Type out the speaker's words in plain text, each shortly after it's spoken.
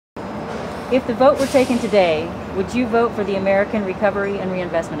If the vote were taken today, would you vote for the American Recovery and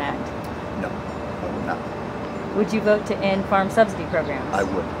Reinvestment Act? No, I would not. Would you vote to end farm subsidy programs? I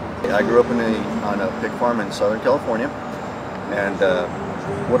would. I grew up on a pig farm in Southern California, and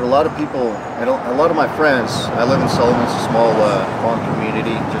what a lot of people, a lot of my friends, I live in Sullivan, it's a small farm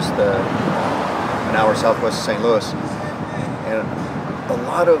community, just an hour southwest of St. Louis, and a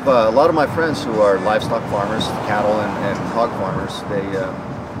lot of my friends who are livestock farmers, cattle and hog farmers,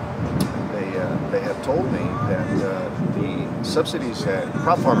 they have told me that the subsidies that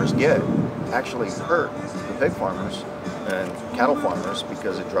crop farmers get actually hurt the pig farmers and cattle farmers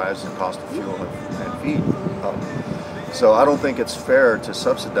because it drives the cost of fuel and feed up. So I don't think it's fair to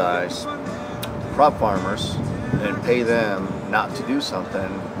subsidize crop farmers and pay them not to do something.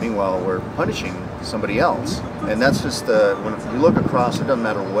 Meanwhile, we're punishing somebody else. And that's just, when you look across, it doesn't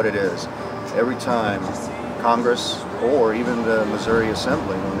matter what it is. Every time Congress or even the Missouri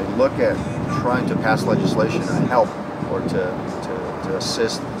Assembly, when they look at trying to pass legislation to help or to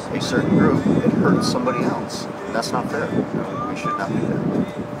assist a certain group, it hurts somebody else. And that's not fair. We should not do that.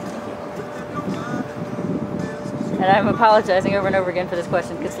 And I'm apologizing over and over again for this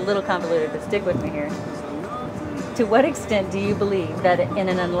question because it's a little convoluted, but stick with me here. To what extent do you believe that in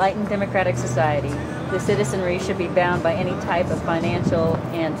an enlightened democratic society, the citizenry should be bound by any type of financial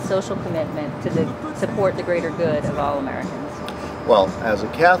and social commitment to support the greater good of all Americans? Well, as a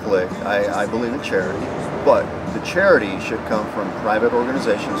Catholic, I believe in charity, but the charity should come from private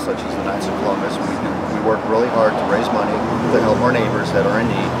organizations such as the Knights of Columbus. We work really hard to raise money to help our neighbors that are in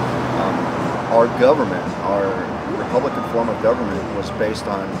need. Our government, our Republican form of government, was based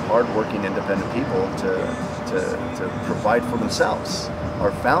on hard-working, independent people to provide for themselves.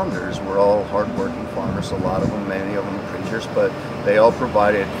 Our founders were all hard-working farmers, a lot of them, many of them preachers, but they all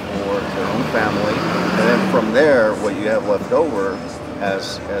provided for their own family. And then from there, what you have left over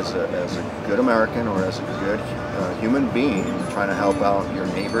as a good American or as a good human being trying to help out your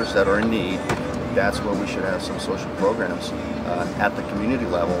neighbors that are in need, that's where we should have some social programs at the community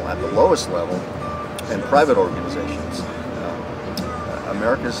level, at the lowest level, and private organizations.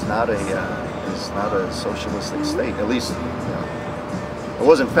 America is not a socialistic state. At least, it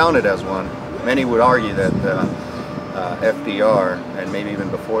wasn't founded as one. Many would argue that FDR, and maybe even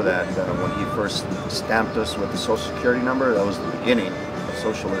before that, when he first stamped us with the Social Security number, that was the beginning of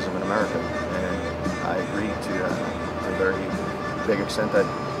socialism in America. And I agree to a very big extent that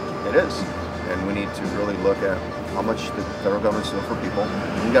it is. And we need to really look at how much the federal government's doing for people.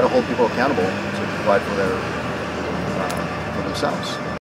 And you got to hold people accountable to provide for themselves.